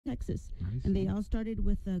Texas, I and they see. all started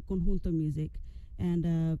with conjunto music,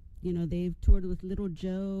 and they've toured with Little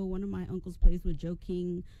Joe. One of my uncles plays with Joe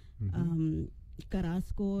King, Mm-hmm. um,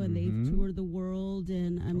 Carrasco, and they've Mm-hmm. toured the world.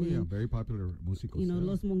 And I Oh yeah, mean, very popular musicals. Yeah.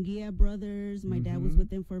 Los Munguia brothers. My dad was Mhm. with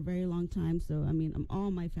them for a very long time, so I mean,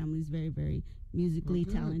 all my family's very, very musically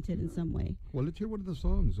good. talented in some way. Well, let's hear one of the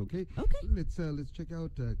songs, okay? Okay. Let's check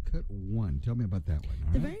out cut one. Tell me about that one.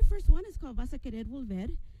 All The right? very first one is called Vas a Querer Volver,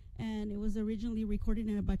 and it was originally recorded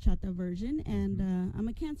in a bachata version. And I'm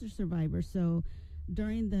a cancer survivor, so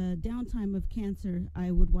during the downtime of cancer,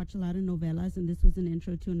 I would watch a lot of novelas, and this was an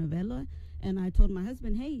intro to a novela. And I told my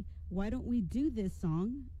husband, hey, why don't we do this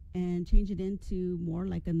song and change it into more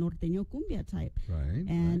like a norteño cumbia type? Right.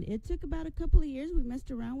 And it took about a couple of years. We messed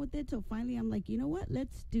around with it till finally I'm like, you know what?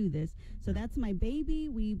 Let's do this. So that's my baby.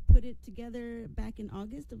 We put it together back in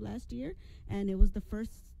August of last year, and it was the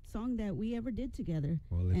first song that we ever did together.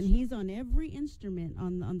 Well, And he's on every instrument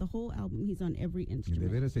on the whole album. He's on every De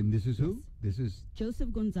instrument. veras, and this is who? Yes. This is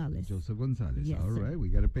Joseph Gonzalez. Joseph Gonzalez. Yes, All sir. right, we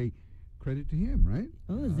got to pay credit to him, right?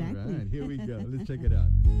 Oh, exactly. All right, here we go. Let's check it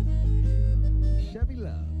out. Shevi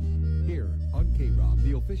Love, here on KROB,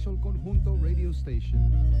 the official Conjunto radio station.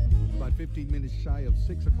 About 15 minutes shy of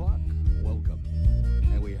 6 o'clock. Welcome.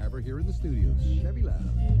 And we have her here in the studios, Shevi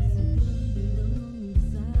Love.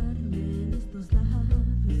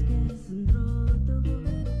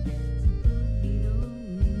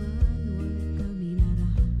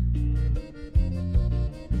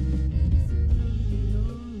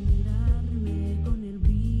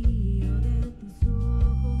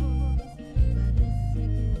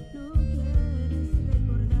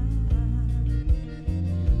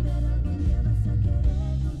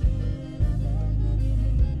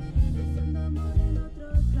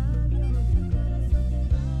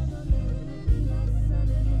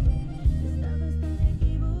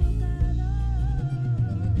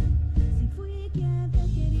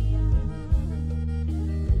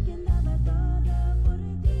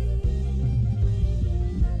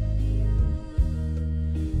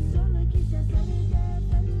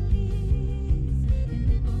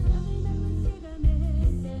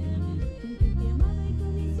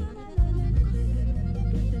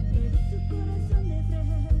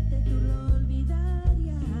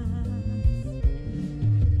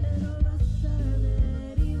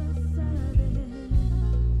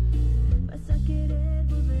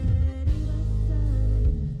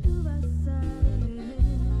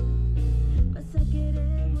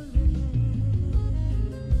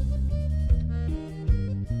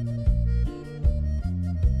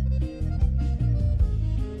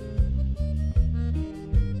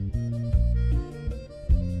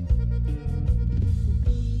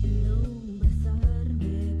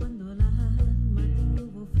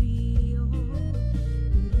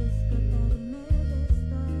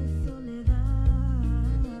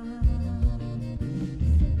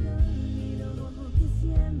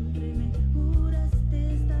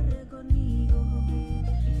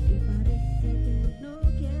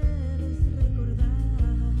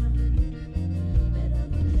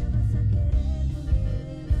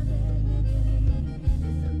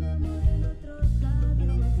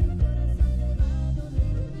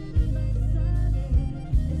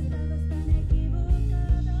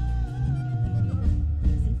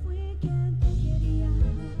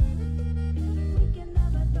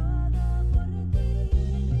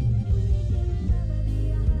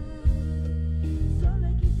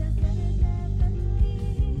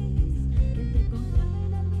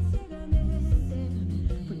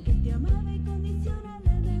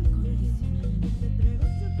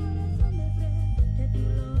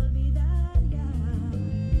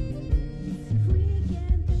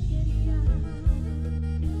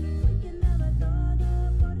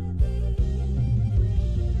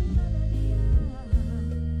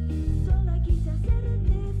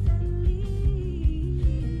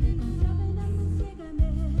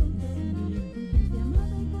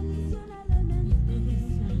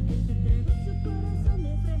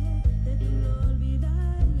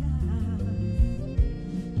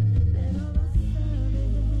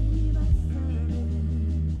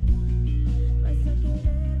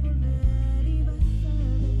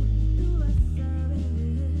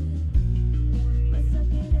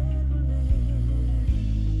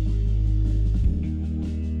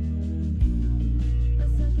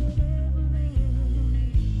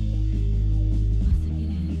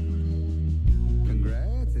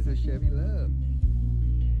 Shevi Love.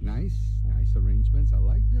 Nice arrangements. I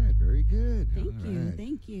like that. Very good. Thank All you. right.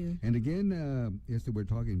 Thank you. And again, yes, we're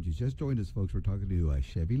talking. You just joined us, folks. We're talking to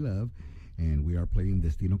Shevi Love, and we are playing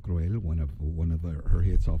Destino Cruel, one of her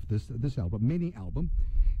hits off this album, mini album.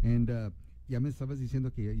 And ya me estabas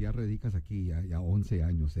diciendo que ya radicas aquí, ya 11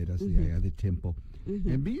 años eras allá de Tempo.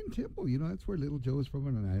 And being Tempo, you know, that's where Little Joe is from,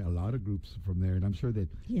 and a lot of groups from there. And I'm sure that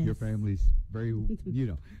your family's very, you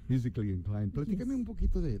know, musically inclined. Platícame un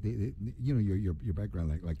poquito de you know, your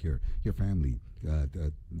background, like your family,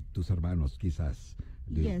 tus hermanos, quizás.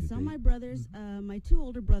 Yes, all my brothers, my two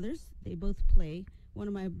older brothers, they both play. One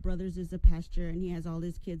of my brothers is a pastor, and he has all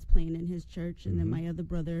his kids playing in his church. And then my other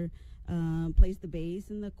brother plays the bass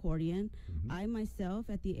and the accordion. I myself,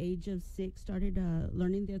 at the age of 6, started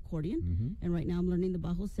learning the accordion. And right now I'm learning the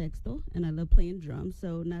bajo sexto, and I love playing drums.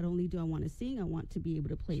 So not only do I want to sing, I want to be able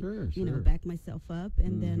to play, you know, back myself up.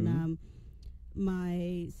 And then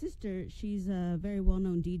my sister, she's a very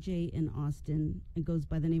well-known DJ in Austin. It goes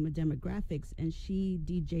by the name of Demographics, and she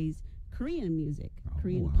DJs Korean music,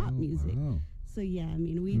 Korean pop music. So yeah, I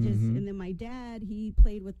mean, we just, and then my dad, he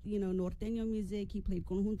played with, you know, norteño music, he played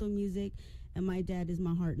conjunto music, and my dad is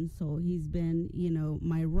my heart and soul. He's been, you know,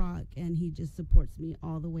 my rock, and he just supports me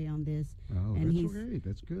all the way on this. Oh, and that's great.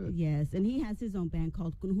 That's good. Yes, and he has his own band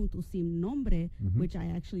called Conjunto Sin Nombre, which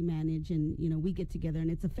I actually manage, and, you know, we get together,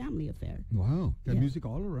 and it's a family affair. Wow, got music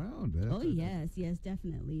all around. Yes,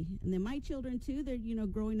 definitely. And then my children, too, they're, you know,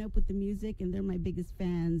 growing up with the music, and they're my biggest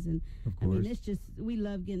fans. And, of course, I mean, it's just, we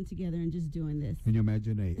love getting together and just doing this. Can you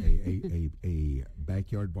imagine a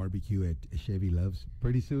backyard barbecue at Shevi Love's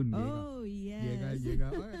pretty soon? Oh, yes. Llega,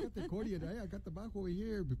 I got the accordion, I got the bajo over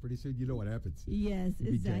here. But pretty soon, you know what happens. Yes,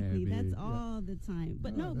 exactly. That's all the time.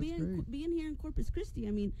 But no, being here in Corpus Christi,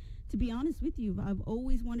 I mean, to be honest with you, I've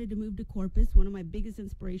always wanted to move to Corpus. One of my biggest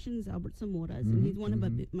inspirations, Albert Zamora's, and he's one of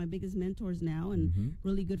my biggest mentors now, and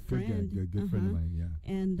really good friend. Good friend of mine,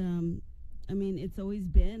 yeah. And I mean, it's always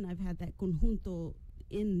been, I've had that conjunto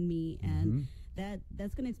in me, and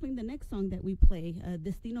that's going to explain the next song that we play,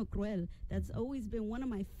 Destino Cruel. That's always been one of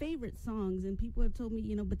my favorite songs, and people have told me,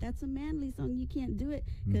 you know, but that's a manly song, you can't do it,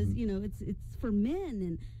 because, you know, it's for men.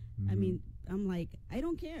 And I mean, I'm like, I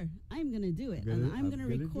don't care, I'm going to do it, and I'm going to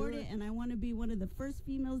record it, and I want to be one of the first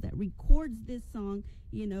females that records this song,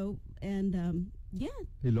 you know. And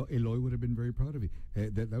Eloy would have been very proud of you.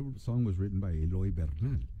 That song was written by Eloy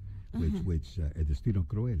Bernal, which Destino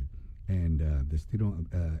Cruel. And Destino,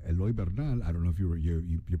 Eloy Bernal, I don't know if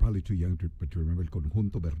you're probably too young to remember El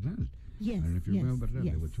Conjunto Bernal. Yes. I don't know if you remember Bernal.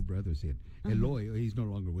 There were two brothers in. Eloy, he's no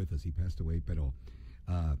longer with us. He passed away. Pero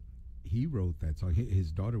he wrote that song.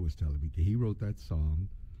 His daughter was telling me he wrote that song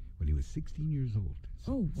when he was 16 years old.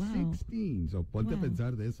 So oh, wow. 16. So ponte a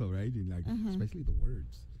pensar de eso, right? And like, especially the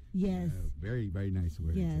words. Yes. Very, very nice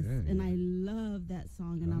words. Yes. And I love that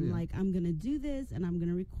song. And I'm like, I'm going to do this, and I'm going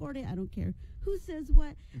to record it. I don't care who says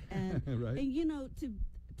what. And, right. And you know,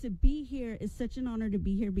 to be here is such an honor to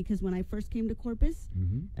be here, because when I first came to Corpus,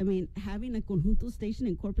 I mean, having a conjunto station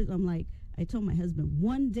in Corpus, I'm like, I told my husband,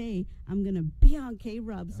 one day I'm going to be on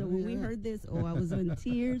KROB. So when we heard this, I was in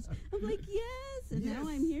tears. I'm like, yes. And now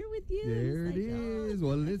I'm here with you. There it is.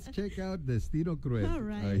 Well, let's check out Destino Cruel. All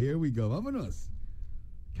right. Here we go. Vámonos.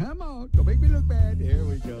 Come on. Don't make me look bad. Here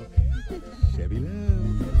we go. Shevi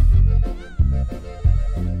Love.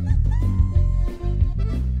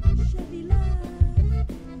 Shevi Love.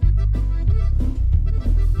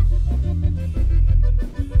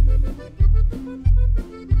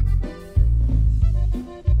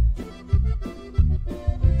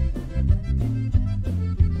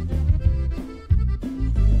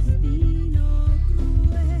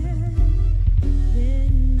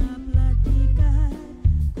 Ven a platicar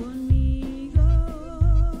conmigo.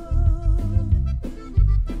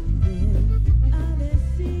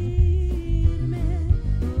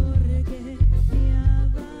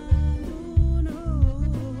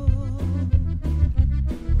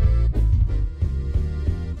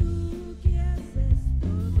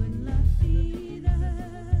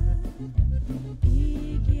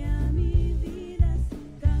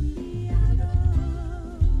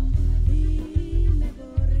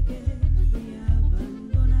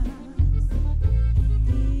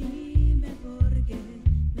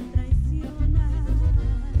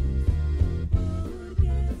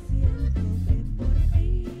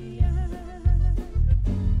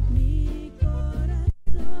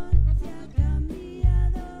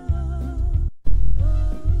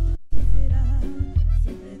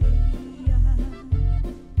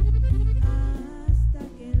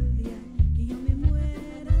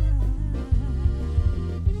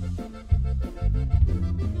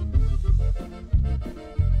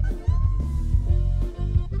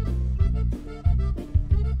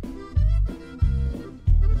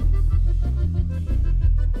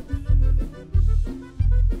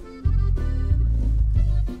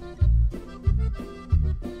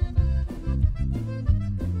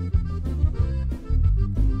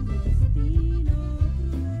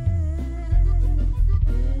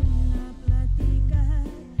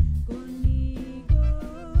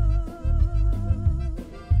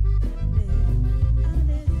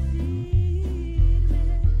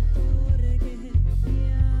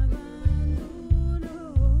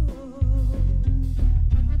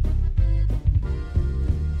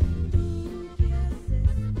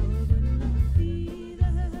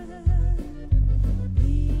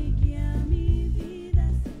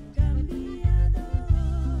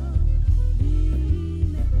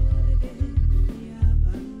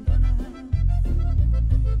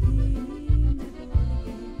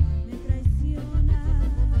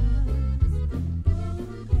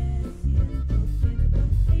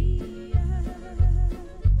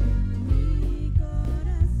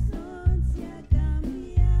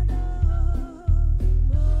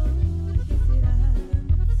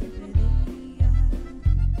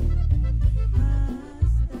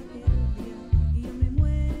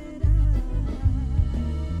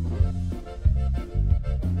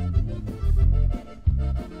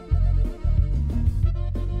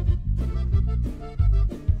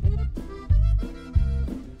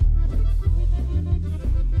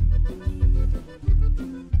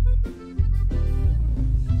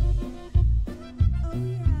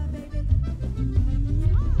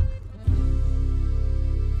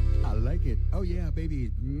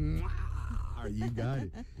 ladies. Mwah! You got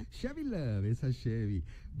it. Shevi Love. It's a Shevi.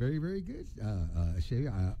 Very, very good. Shevi,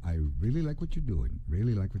 I really like what you're doing.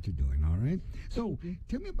 Really like what you're doing. All right. So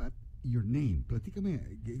tell me about your name. Platícame.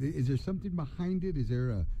 Is there something behind it? Is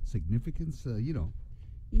there a significance?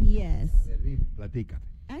 Yes. Platícame.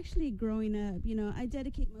 Actually, growing up, I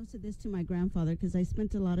dedicate most of this to my grandfather because I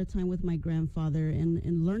spent a lot of time with my grandfather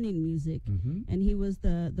and learning music. And he was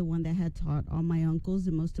the one that had taught all my uncles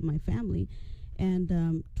and most of my family.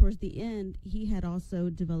 And towards the end, he had also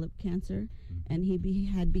developed cancer, and he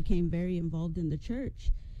became very involved in the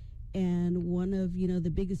church. And one of, the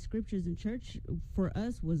biggest scriptures in church for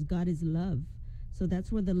us was God is love. So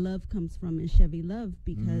that's where the love comes from in Shevi Love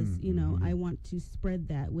because, I want to spread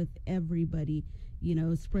that with everybody,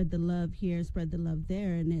 spread the love here, spread the love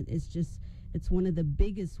there. And it's one of the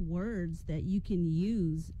biggest words that you can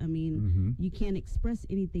use. I mean, you can't express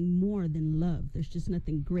anything more than love. There's just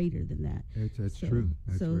nothing greater than that. That's true.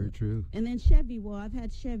 That's very true. And then Shevi, well, I've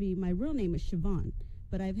had Shevi. My real name is Siobhan.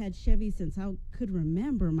 But I've had Shevi since I could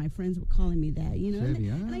remember. My friends were calling me that,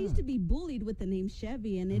 Shevi, and I used to be bullied with the name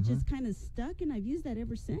Shevi, and it just kind of stuck, and I've used that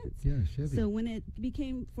ever since. Yeah, Shevi. So when it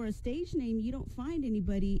became for a stage name, you don't find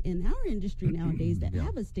anybody in our industry nowadays that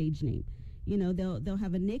have a stage name. They'll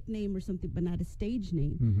have a nickname or something, but not a stage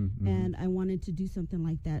name. And I wanted to do something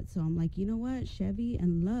like that, so I'm like, you know what, Shevi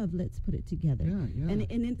and Love, let's put it together. Yeah. And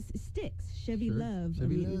it sticks. Shevi Love.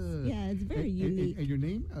 Shevi Love. It's very unique. And your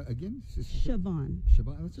name again? Siobhan.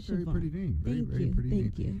 Siobhan. That's a very pretty name. Very pretty name.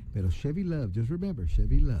 Thank you. Pero Shevi Love. Just remember,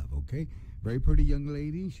 Shevi Love. Okay. Very pretty young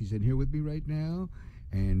lady. She's in here with me right now,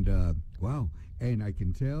 and wow. And I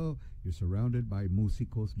can tell you're surrounded by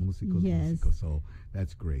músicos. Yes. So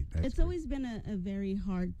that's great. It's always been a very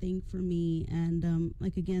hard thing for me. And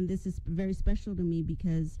again, this is very special to me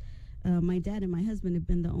because my dad and my husband have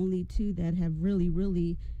been the only two that have really,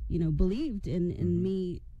 really, believed in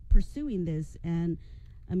me pursuing this. And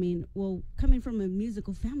I mean, well, coming from a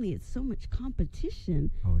musical family, it's so much competition.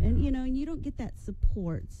 Oh, yeah. And you don't get that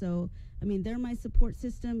support. So, I mean, they're my support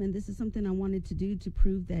system. And this is something I wanted to do to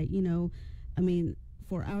prove that,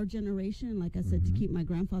 for our generation, like I said, to keep my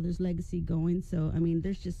grandfather's legacy going. So, I mean,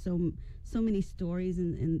 there's just so many stories,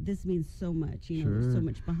 and this means so much, there's so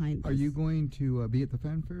much behind this. Are you going to be at the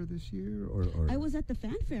fanfare this year? Or I was at the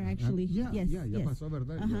fanfare, actually. Yes. Pasó,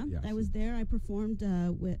 ¿verdad? Yeah, I was there. I performed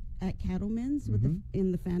at Cattleman's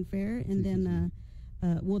in the fanfare, and then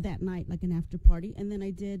that night, like an after party, and then I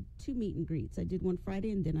did 2 meet and greets. I did one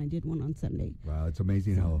Friday, and then I did one on Sunday. Wow, it's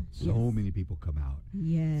amazing how so many people come out.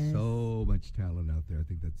 Yes, so much talent out there. I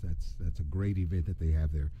think that's a great event that they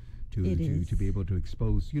have there to be able to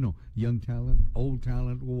expose young talent, old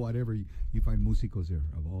talent, whatever. You find músicos there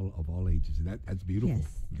of all ages, and that's beautiful.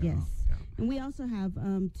 Yes. And we also have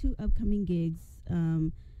 2 upcoming gigs.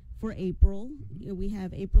 For April, we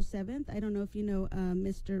have April 7th. I don't know if you know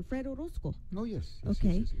Mr. Fred Orozco. Oh, yes.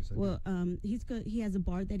 Okay. Yes, well, he has a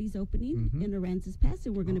bar that he's opening in Aransas Pass,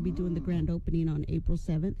 and we're going to be doing the grand opening on April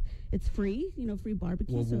 7th. It's free, free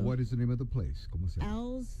barbecue. Well, what is the name of the place? ¿Cómo se llama?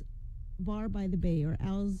 Al's Bar by the Bay, or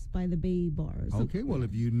Al's by the Bay Bar. Okay, well,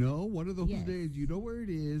 if you know one of those days, you know where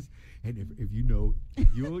it is, and if you know,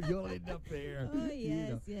 you'll end up there. Oh,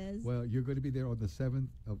 yes. Well, you're going to be there on the 7th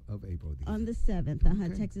of April. On the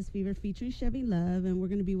 7th, Texas Fever featuring Shevi Love, and we're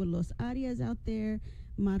going to be with Los Arias out there,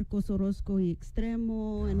 Marcos Orozco y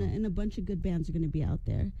Extremo, and a bunch of good bands are going to be out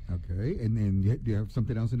there. Okay, and then do you have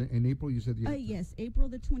something else in April? You said yes, April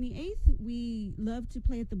the 28th. We love to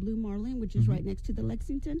play at the Blue Marlin, which is right next to the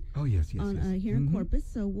Lexington. Oh, yes. Here in Corpus,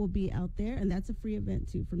 so we'll be out there, and that's a free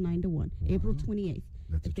event too, from 9 to 1, April 28th.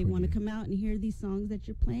 If they want to come out and hear these songs that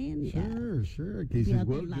you're playing, sure.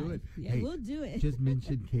 We'll do it. Yeah, we'll do it. Just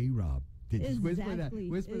mention KROB. Just whisper that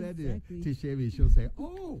to Shevi. She'll say,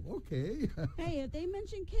 "Oh, okay." Hey, if they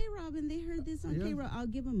mention KROB and they heard this on KROB, I'll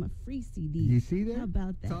give them a free CD. You see that? How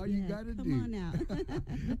about that? That's all you got to do. Come on out.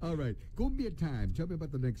 All right, Cumbia time. Tell me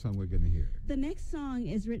about the next song we're going to hear. The next song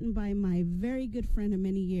is written by my very good friend of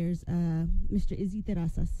many years, Mr. Izzy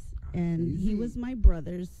Terrazas. And he was my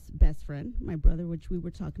brother's best friend. My brother, which we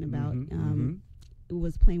were talking about,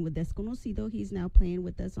 was playing with Desconocido. He's now playing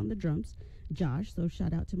with us on the drums, Josh. So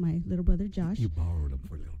shout out to my little brother, Josh. You borrowed him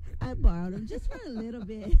for a little bit. I borrowed him just for a little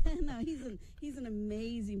bit. No, he's an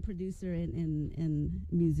amazing producer and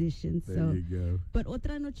musician. There you go. But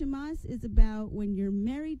Otra Noche Más is about when you're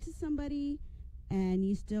married to somebody and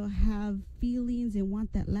you still have feelings and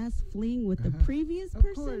want that last fling with the previous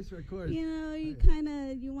person. Of course.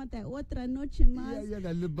 You want that otra noche más. Yeah,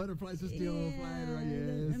 that little butterflies are still flying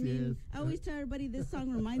around. Yes. I always tell everybody this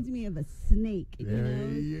song reminds me of a snake. There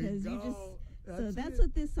you go. So that's it.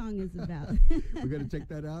 what this song is about. We're going to check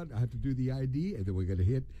that out. I have to do the ID, and then we're going to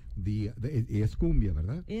hit the es cumbia,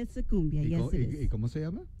 ¿verdad? It's a cumbia, yes it ¿Y is. cómo se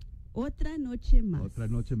llama? Otra noche más. Otra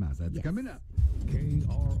noche más. That's Yes. coming up.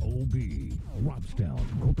 KROB, Robstown,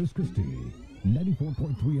 Corpus Christi,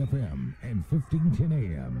 94.3 FM and 1510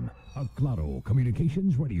 AM. A Claro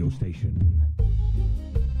Communications radio station.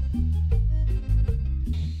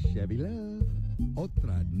 Shevi Love.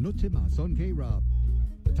 Otra noche más on KROB.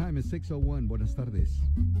 The time is 6:01. Buenas tardes.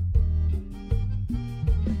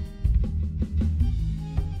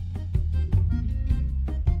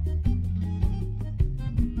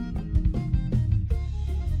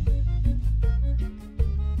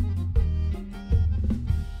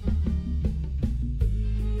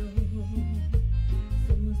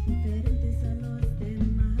 Somos diferentes a los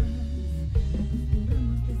demás,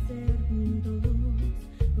 acostumbramos de ser juntos,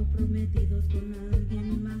 comprometidos con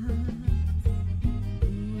alguien más. Tu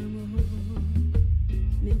amor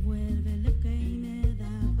me vuelve loca y me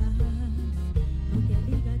da paz, aunque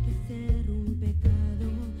diga que ser un pecado,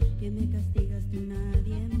 que me castigas tú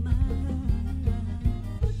nadie más.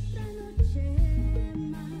 Otra noche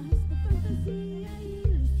más de fantasía e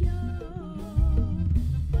ilusión,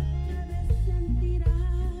 otra vez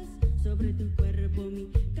sentirás sobre tu cuerpo mi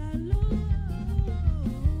calor.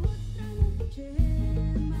 Otra noche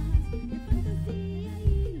más de fantasía e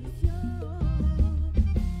ilusión,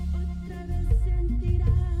 otra vez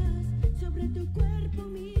sentirás sobre tu cuerpo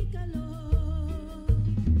mi calor.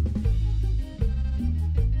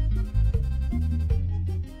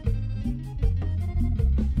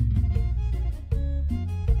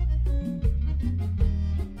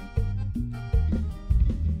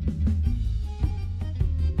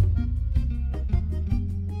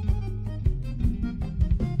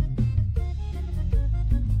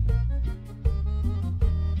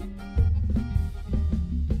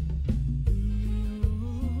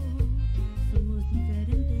 Somos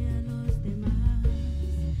diferentes a los demás,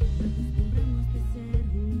 acostumbramos de ser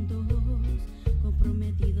juntos,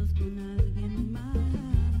 comprometidos con alguien más.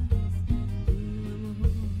 Tu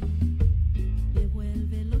amor me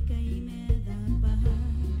vuelve loca y me da paz,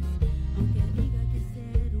 aunque diga que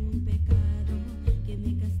ser un pecado, que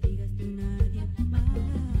me castigas tú nadie más.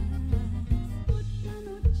 Otra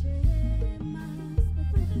noche más de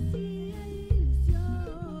fantasía e ilusión,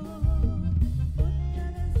 otra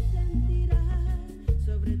vez sentirás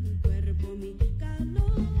sobre tu cuerpo mi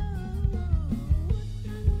calor.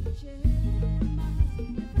 Otra noche más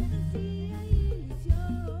de fantasía e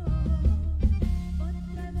ilusión,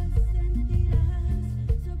 otra vez sentirás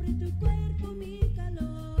sobre tu cuerpo mi calor.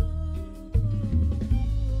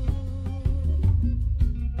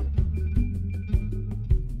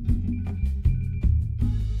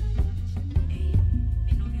 Ey,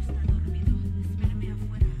 mi novio está dormido. Espérame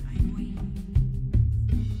afuera, ahí voy.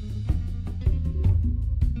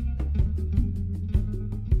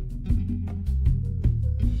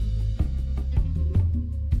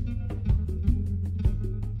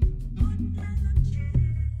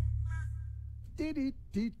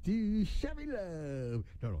 Do Shevi Love.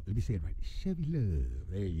 No, let me say it right. Shevi Love.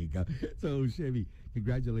 There you go. So, Shevi,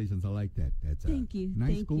 congratulations. I like that. That's Thank you.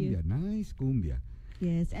 Nice Thank cumbia. you. Nice cumbia.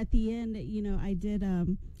 Yes, at the end, I did, I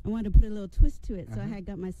wanted to put a little twist to it. So I Uh-huh. had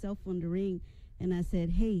got my cell phone to ring, and I said,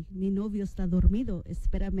 hey, mi novio está dormido,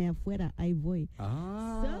 espérame afuera, ahí voy.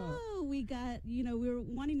 Ah. So we got, we were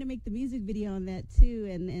wanting to make the music video on that too,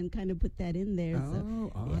 and kind of put that in there. Oh,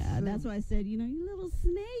 So, yeah, awesome. that's why I said, you little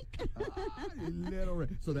snake.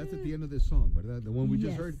 So that's at the end of this song, ¿verdad? The one we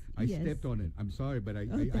just Yes, heard. I yes. stepped on it. I'm sorry, but I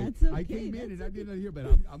That's I okay, came in and that's I did not hear, but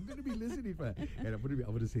I'm going to be listening for that. And I'm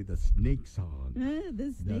going to say the snake song.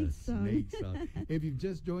 The snake The song. snake song. If you've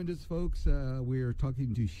just joined us, folks, we're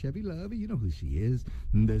talking to Shevi Love. You know who she is.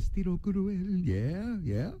 Destino Cruel.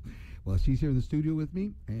 Yeah. Well, she's here in the studio with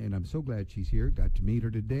me, and I'm so glad she's here. Got to meet her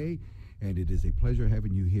today, and it is a pleasure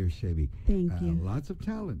having you here, Shevi. Thank you. Lots of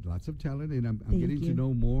talent, and I'm Thank getting to you.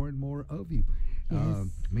 know more and more of you. Yes.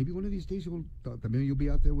 Maybe one of these days you'll be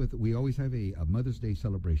out there with. We always have a Mother's Day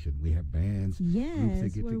celebration. We have bands, groups that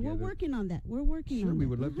Yes, get we're together. working on that. We're working Sure, on we that.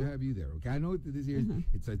 would love to have you there. Okay, I know that this year Uh-huh.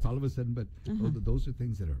 it's all of a sudden, but those are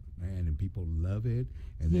things that are and people love it.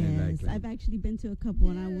 And Yes, then like I've actually been to a couple,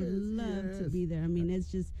 and I would Yes, love to yes. be there. I mean,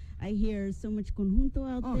 it's just I hear so much conjunto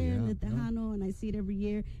out Oh, there in yeah, the yeah. Tejano, and I see it every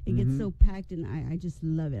year. It gets Mhm. so packed, and I just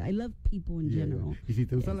love it. I love people in general. Y si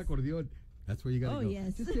te gusta el Yes. acordeón, that's where you gotta Oh, go.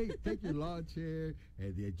 yes. Just take your lawn chair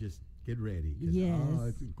and then just get ready. 'Cause,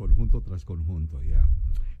 Yes. it's conjunto tras conjunto, yeah.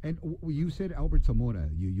 And you said Albert Zamora.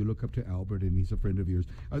 You look up to Albert, and he's a friend of yours.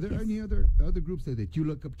 Are there Yes. any other groups that you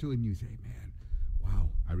look up to and you say, man,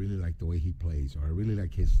 wow, I really like the way he plays, or I really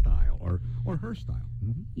like his style, or her style.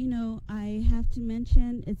 You know, I have to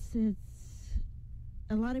mention it's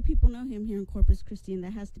a lot of people know him here in Corpus Christi, and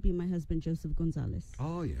that has to be my husband, Joseph Gonzalez.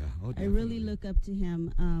 Oh yeah, I really look up to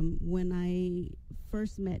him. When I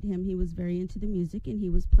first met him, he was very into the music, and he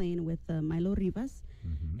was playing with Milo Rivas,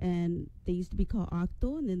 and they used to be called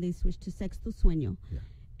Octo, and then they switched to Sexto Sueño. Yeah.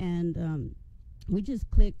 And we just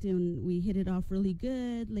clicked, and we hit it off really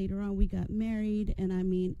good. Later on, we got married, and I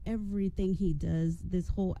mean, everything he does, this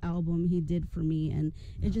whole album he did for me, and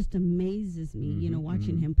it just amazes me, you know,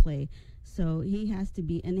 watching him play. So he has to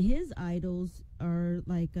be, and his idols are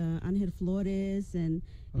like Angel Flores, and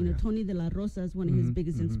you know, Tony de la Rosa is one of his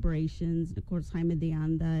biggest inspirations. And of course, Jaime de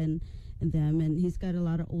Anda and them, and he's got a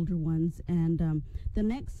lot of older ones. And the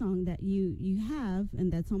next song that you have,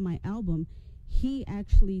 and that's on my album, he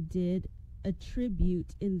actually did a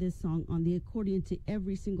tribute in this song on the accordion to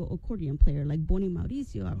every single accordion player, like Bonnie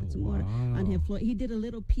Mauricio, Albert Zamora, Angel Flores. He did a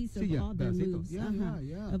little piece of all their moves,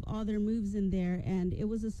 of all their moves in there, and it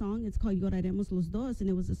was a song. It's called Lloraremos los Dos, and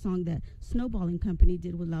it was a song that Snowballing Company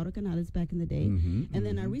did with Laura Canales back in the day. And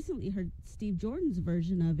then I recently heard Steve Jordan's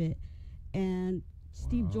version of it, and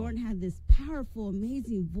Steve Jordan had this powerful,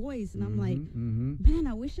 amazing voice, and I'm like, man,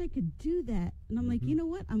 I wish I could do that. And I'm like, you know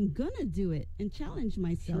what? I'm gonna do it and challenge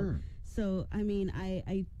myself. Sure. So, I mean,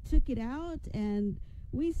 I took it out, and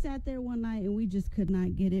we sat there one night, and we just could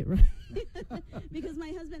not get it right. Because my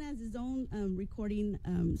husband has his own recording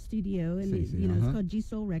studio, and you know, it's called G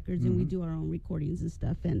Soul Records, and we do our own recordings and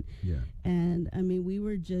stuff. And I mean, we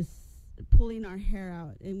were just pulling our hair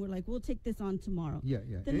out, and we're like, we'll take this on tomorrow.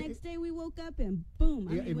 The next day we woke up, and boom.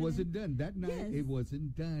 It wasn't done that night. It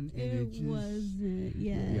wasn't done, and it just wasn't.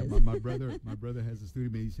 Yes. My brother has a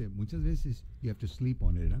studio. He said, muchas veces you have to sleep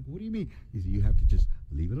on it. And what do you mean? He said, you have to just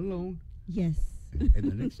leave it alone. Yes.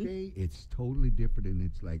 And the next day it's totally different, and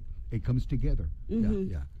it's like it comes together.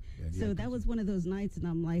 So that was one of those nights, and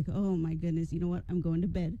I'm like, oh my goodness, you know what? I'm going to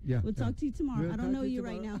bed. We'll talk to you tomorrow. I don't know you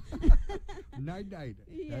right now. Night.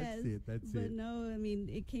 Yes, That's it. But no, I mean,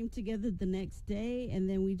 it came together the next day, and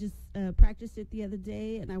then we just practiced it the other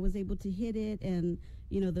day, and I was able to hit it, and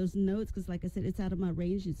you know, those notes, because like I said, it's out of my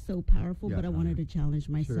range. It's so powerful, but I wanted to challenge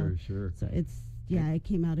myself. Sure. So it's, it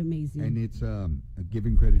came out amazing. And it's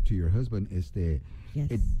giving credit to your husband. Yes.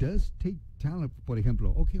 It does take talent. Por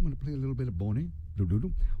ejemplo, okay, I'm going to play a little bit of Bonnie.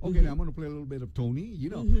 Okay, I'm going to play a little bit of Tony, you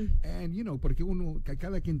know. And, you know, porque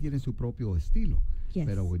cada quien tiene su propio estilo. Yes.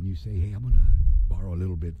 Pero when you say, hey, I'm going to borrow a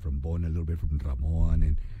little bit from Bonnie, a little bit from Ramon,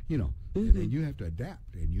 and, you know, and then you have to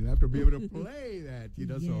adapt, and you have to be able to play that, you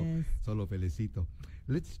know. So lo felicito.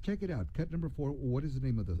 Let's check it out. Cut number 4. What is the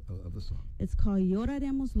name of the song? It's called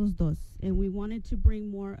Lloraremos los Dos, and we wanted to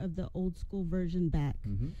bring more of the old school version back.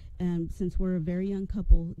 And since we're a very young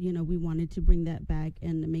couple, you know, we wanted to bring that back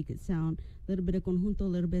and make it sound a little bit of conjunto, a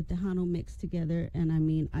little bit Tejano mixed together. And I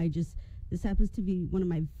mean, this happens to be one of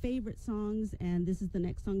my favorite songs, and this is the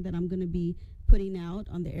next song that I'm going to be putting out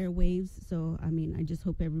on the airwaves. So, I mean, I just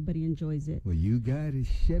hope everybody enjoys it. Well, you got it,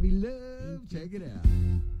 Shevi Love. Check it out.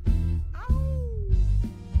 Ow!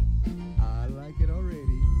 I like it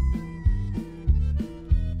already.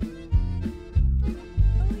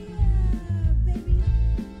 Oh yeah, baby.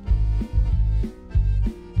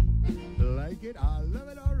 Like it, I love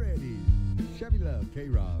it already. Shevi Love,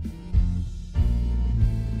 KROB.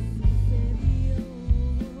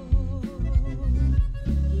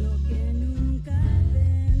 Lo que nunca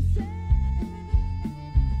pensé,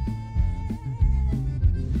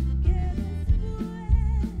 que después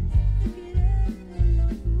de querer con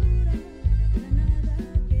locura, ya nada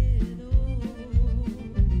quedó. Ya me voy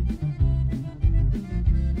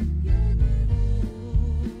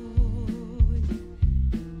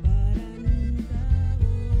para nunca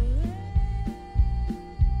volver.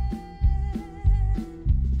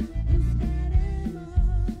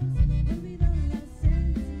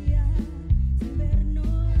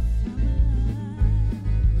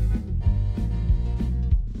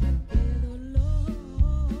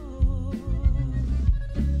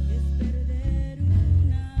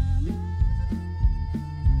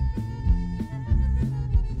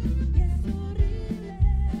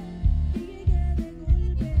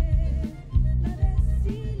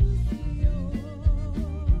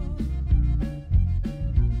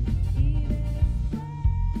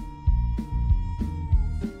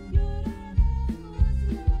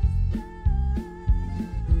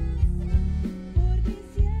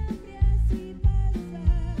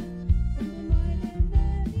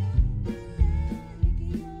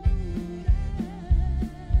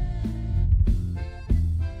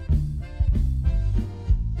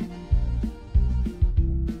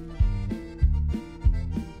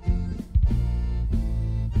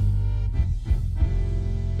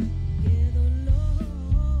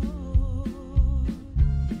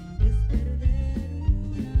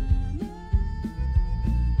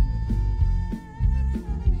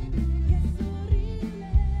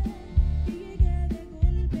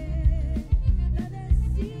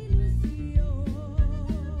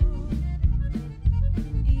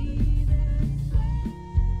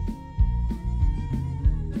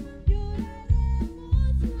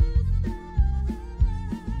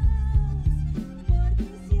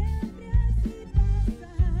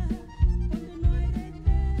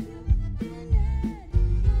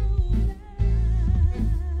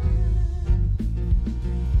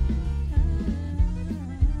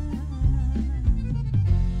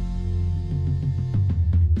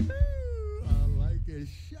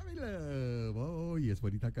 Love. Oh, yes,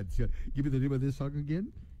 bonita canción. Give me the name of this song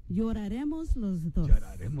again. Lloraremos los dos.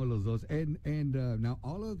 Lloraremos los dos. And now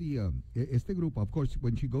all of the este grupo, of course,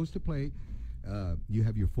 when she goes to play, you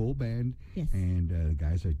have your full band, Yes. and the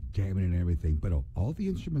guys are jamming and everything. But all the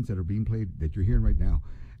instruments that are being played that you're hearing right now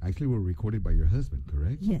actually were recorded by your husband,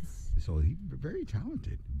 correct? Yes. So he's very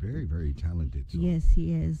talented, very, very talented. So Yes,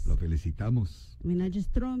 he is. Lo felicitamos. I mean, I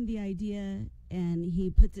just throw him the idea, and he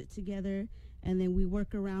puts it together, and then we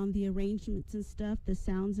work around the arrangements and stuff, the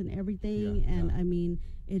sounds and everything, Yeah, and yeah. I mean,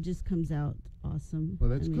 it just comes out awesome. Well,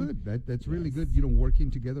 that's I mean, good. That's really yes. good. You know, working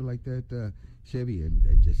together like that, Chevy, and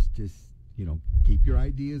just keep your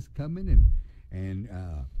ideas coming and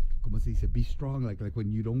como se dice, be strong. Like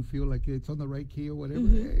when you don't feel like it's on the right key or whatever.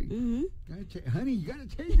 Hey, honey, you gotta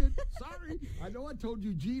change it. Sorry, I know I told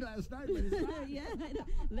you G last night, but it's not. Yeah, I know.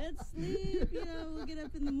 Let's sleep. We'll get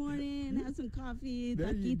up in the morning, have some coffee,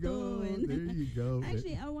 There you taquito, go. and There you go.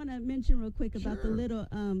 actually, I want to mention real quick about the Sure. little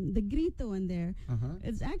the grito in there.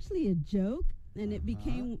 It's actually a joke, and it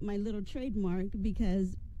became my little trademark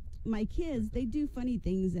because my kids, they do funny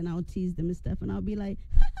things, and I'll tease them and stuff, and I'll be like,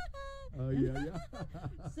 Oh yeah.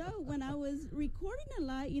 so when I was recording a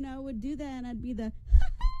lot, I would do that, and I'd be the,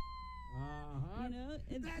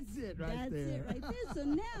 That's it right that's there. it right there. So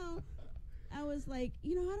now I was like, I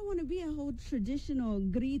don't want to be a whole traditional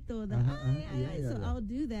grito. So yeah. I'll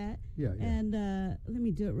do that. Yeah. And let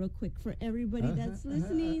me do it real quick for everybody that's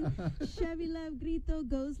listening. Shevi Love grito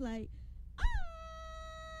goes like,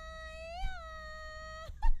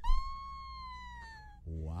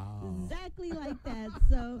 Wow. exactly like that.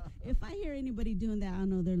 So if I hear anybody doing that, I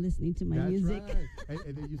know they're listening to my That's music. right.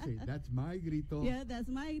 And then you say, that's my grito. Yeah, that's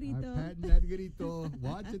my I'm grito. patting that grito.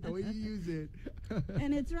 Watch it the way you use it.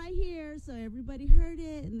 And it's right here, so everybody heard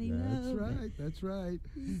it, and they That's know. right. That's right.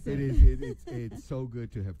 So- It's so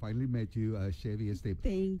good to have finally met you, Chevy.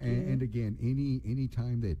 Thank you. And again, any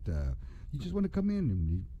time that you just want to come in and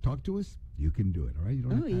you talk to us, you can do it. All right. You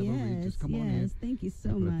don't have to have a read. yes, Just come on in. yes. Thank you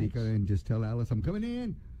so much. Platica and just tell Alice I'm coming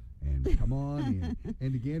in, and come on in.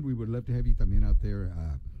 And again, we would love to have you también out there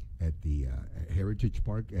at the Heritage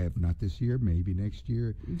Park. If not this year, maybe next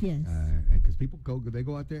year. Yes. Because people they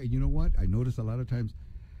go out there, and you know what? I notice a lot of times,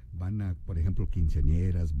 van a, por ejemplo,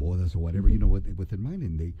 quinceañeras, bodas, or whatever, with in mind,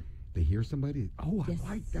 and they hear somebody, oh, Yes. I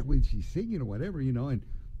like that when she's singing or whatever, and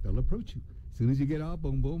they'll approach you. As soon as you get out,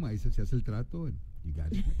 boom, boom, ahí se hace el trato, and you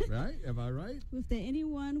got it. Right? Am I right? If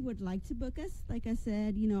anyone would like to book us, like I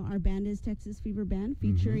said, our band is Texas Fever Band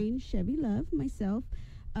featuring Shevi Love, myself.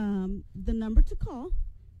 The number to call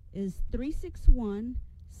is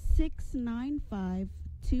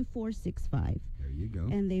 361-695-2465. There you go.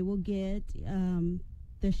 And they will get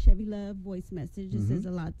the Shevi Love voice message. It says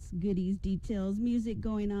a lot of goodies, details, music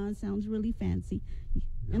going on. Sounds really fancy.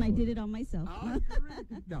 And I did it on myself. Oh,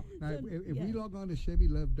 correct. Now So, if we yeah. log on to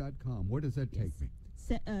ChevyLove.com, where does that take me?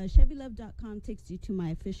 ChevyLove.com takes you to my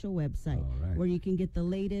official website All right. where you can get the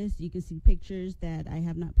latest. You can see pictures that I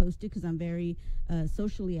have not posted because I'm very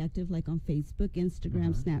socially active, like on Facebook,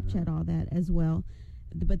 Instagram, Snapchat, all that as well.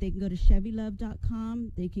 But they can go to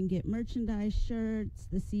ChevyLove.com. They can get merchandise, shirts,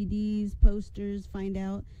 the CDs, posters, find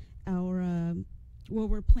out our where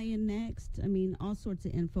we're playing next. I mean, all sorts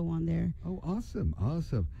of info on there. Oh, awesome.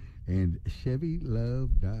 And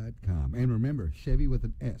ChevyLove.com. And remember, Chevy with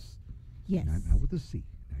an S. Yes. Not with a C.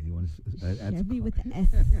 Now you want to Chevy with an S.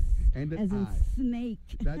 and an As in I. snake.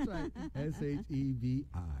 That's right. SHEVI.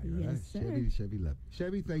 Right? Yes, sir. Chevy Love.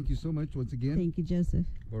 Chevy, thank you so much once again Thank you, Joseph.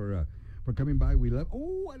 for coming by. We love.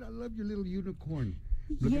 Oh, and I love your little unicorn.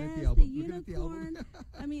 Looking at the Yes, album. the Looking at the album. unicorn.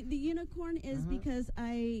 I mean, the unicorn is because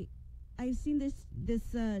I've seen this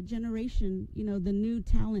generation, the new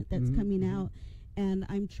talent that's coming out, and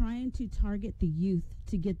I'm trying to target the youth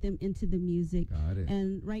to get them into the music. Got it.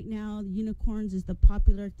 And right now, unicorns is the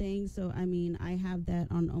popular thing. So, I mean, I have that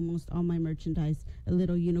on almost all my merchandise, a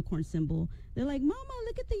little unicorn symbol. They're like, Mama,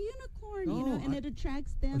 look at the unicorn, and it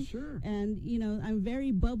attracts them. Sure. And, I'm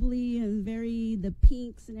very bubbly and the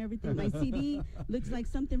pinks and everything. My CD looks like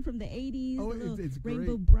something from the 80s, Oh, a little it's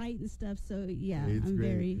rainbow great. bright and stuff. So, yeah, It's I'm great.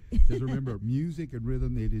 very... Just remember, music and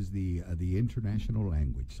rhythm, it is the international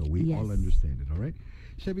language. So we all Yes. understand it, all right?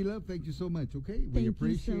 Chevy Love, thank you so much, okay? We Thank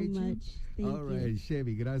appreciate you so much. Thank All right, you.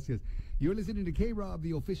 Chevy, gracias. You're listening to KROB,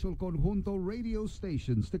 the official Conjunto radio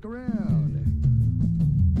station. Stick around.